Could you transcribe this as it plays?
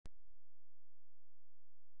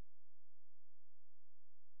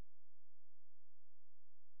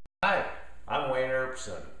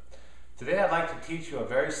Erbsen. Today I'd like to teach you a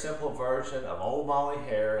very simple version of Old Molly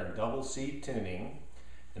Hare in double C tuning.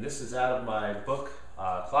 And this is out of my book,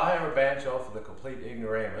 Clawhammer Banjo for the Complete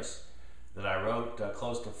Ignoramus, that I wrote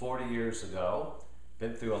close to 40 years ago.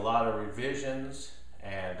 Been through a lot of revisions,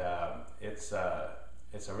 and it's a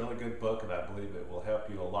really good book, and I believe it will help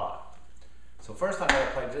you a lot. So first I'm going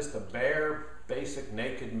to play just a bare, basic,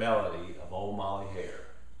 naked melody of Old Molly Hare.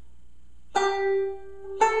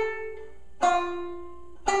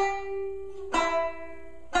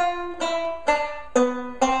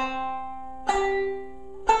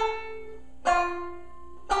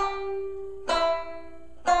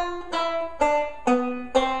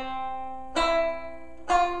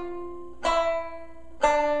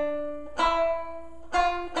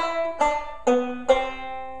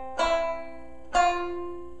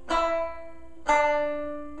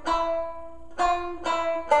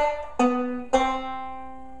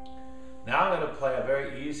 Now I'm going to play a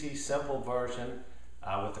very easy, simple version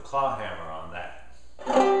with the clawhammer on that.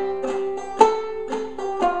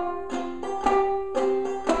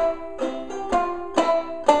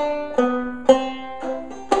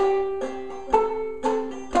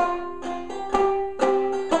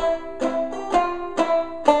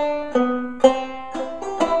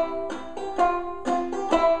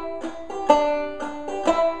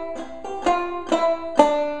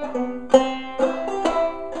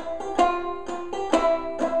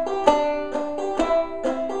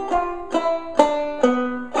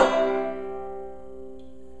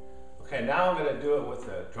 Okay, now I'm going to do it with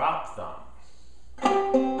the drop thumb.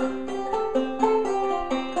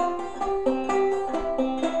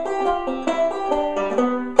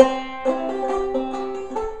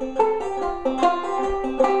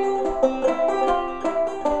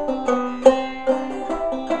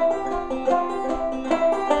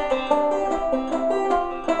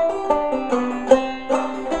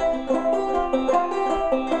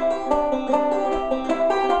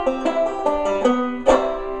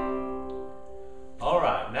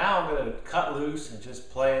 Now I'm going to cut loose and just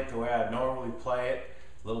play it the way I normally play it.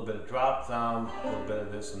 A little bit of drop thumb, a little bit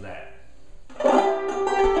of this and that.